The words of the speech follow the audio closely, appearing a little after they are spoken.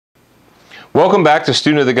Welcome back to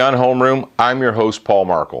Student of the Gun Homeroom. I'm your host, Paul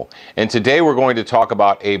Markle, and today we're going to talk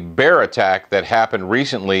about a bear attack that happened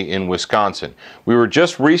recently in Wisconsin. We were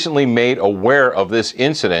just recently made aware of this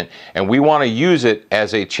incident, and we want to use it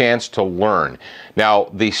as a chance to learn. Now,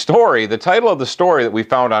 the title of the story that we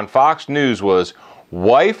found on Fox News was,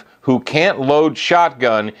 "Wife Who Can't Load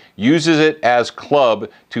Shotgun Uses It as Club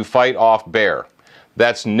to Fight Off Bear."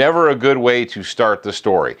 That's never a good way to start the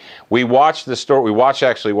story. We watched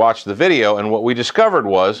the video, and what we discovered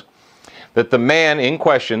was that the man in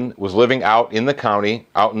question was living out in the county,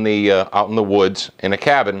 out in the woods, in a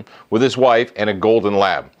cabin with his wife and a golden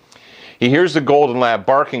lab. He hears the golden lab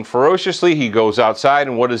barking ferociously. He goes outside,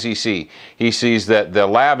 and what does he see? He sees that the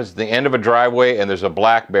lab is at the end of a driveway, and there's a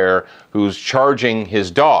black bear who's charging his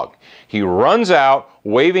dog. He runs out,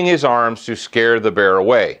 waving his arms to scare the bear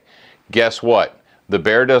away. Guess what? The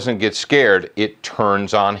bear doesn't get scared, it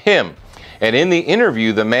turns on him. And in the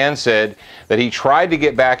interview, the man said that he tried to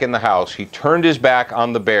get back in the house. He turned his back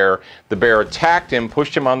on the bear. The bear attacked him,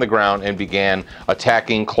 pushed him on the ground, and began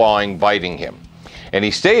attacking, clawing, biting him. And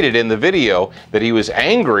he stated in the video that he was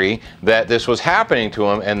angry that this was happening to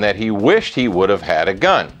him and that he wished he would have had a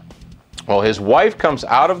gun. Well, his wife comes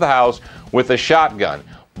out of the house with a shotgun,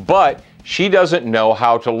 but she doesn't know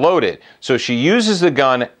how to load it. So she uses the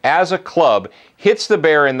gun as a club, hits the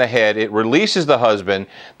bear in the head, it releases the husband,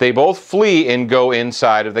 they both flee and go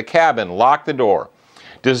inside of the cabin, lock the door.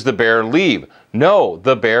 Does the bear leave? No,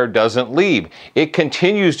 the bear doesn't leave. It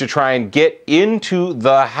continues to try and get into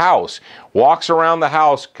the house, walks around the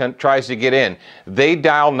house, tries to get in. They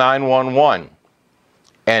dial 911.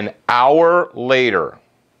 An hour later,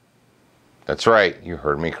 that's right, you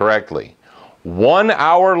heard me correctly. 1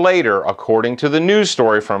 hour later, according to the news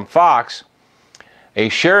story from Fox, a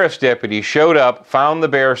sheriff's deputy showed up, found the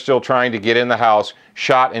bear still trying to get in the house,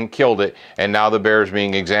 shot and killed it, and now the bear is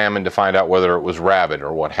being examined to find out whether it was rabid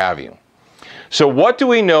or what have you. So what do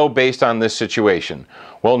we know based on this situation?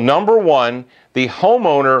 Well, number one, the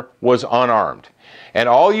homeowner was unarmed. And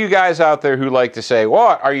all you guys out there who like to say,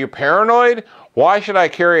 "What, are you paranoid? Why should I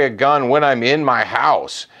carry a gun when I'm in my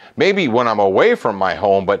house? Maybe when I'm away from my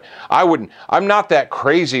home, but I'm not that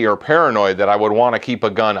crazy or paranoid that I would want to keep a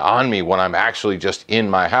gun on me when I'm actually just in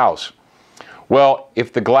my house." Well,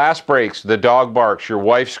 if the glass breaks, the dog barks, your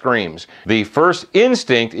wife screams, the first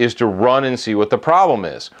instinct is to run and see what the problem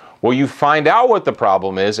is. Well, you find out what the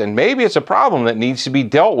problem is, and maybe it's a problem that needs to be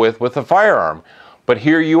dealt with a firearm. But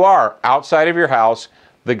here you are, outside of your house,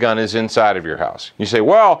 the gun is inside of your house. You say,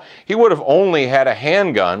 "Well, he would have only had a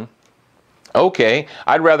handgun." Okay,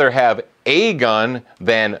 I'd rather have a gun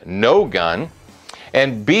than no gun.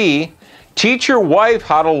 And B, teach your wife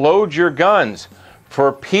how to load your guns.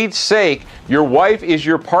 For Pete's sake, your wife is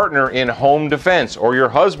your partner in home defense, or your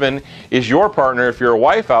husband is your partner, if you're a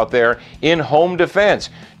wife out there, in home defense.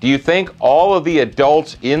 Do you think all of the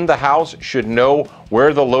adults in the house should know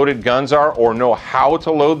where the loaded guns are or know how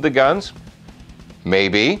to load the guns?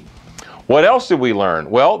 Maybe. What else did we learn?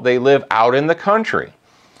 Well, they live out in the country.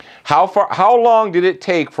 How long did it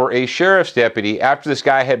take for a sheriff's deputy, after this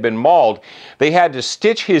guy had been mauled, they had to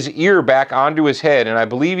stitch his ear back onto his head, and I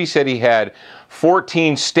believe he said he had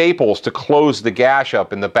 14 staples to close the gash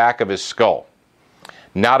up in the back of his skull.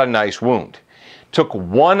 Not a nice wound. Took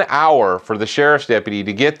 1 hour for the sheriff's deputy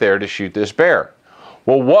to get there to shoot this bear.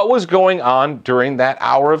 Well, what was going on during that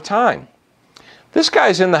hour of time? This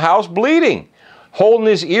guy's in the house bleeding, holding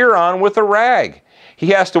his ear on with a rag. He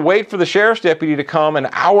has to wait for the sheriff's deputy to come an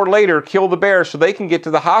hour later, kill the bear so they can get to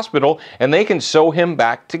the hospital and they can sew him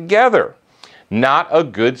back together. Not a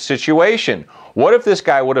good situation. What if this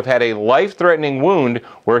guy would have had a life-threatening wound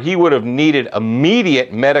where he would have needed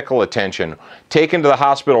immediate medical attention, taken to the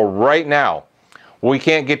hospital right now? Well, we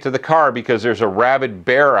can't get to the car because there's a rabid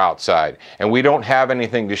bear outside and we don't have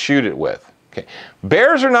anything to shoot it with. Okay.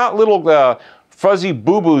 Bears are not little fuzzy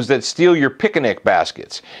boo-boos that steal your picnic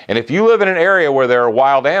baskets. And if you live in an area where there are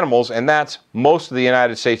wild animals, and that's most of the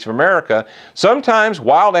United States of America, sometimes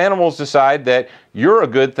wild animals decide that you're a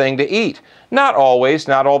good thing to eat. Not always,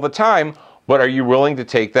 not all the time, but are you willing to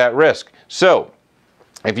take that risk? So,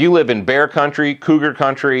 if you live in bear country, cougar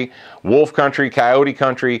country, wolf country, coyote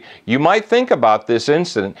country, you might think about this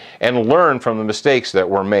incident and learn from the mistakes that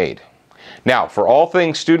were made. Now, for all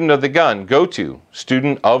things Student of the Gun, go to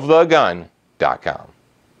studentofthegun.com.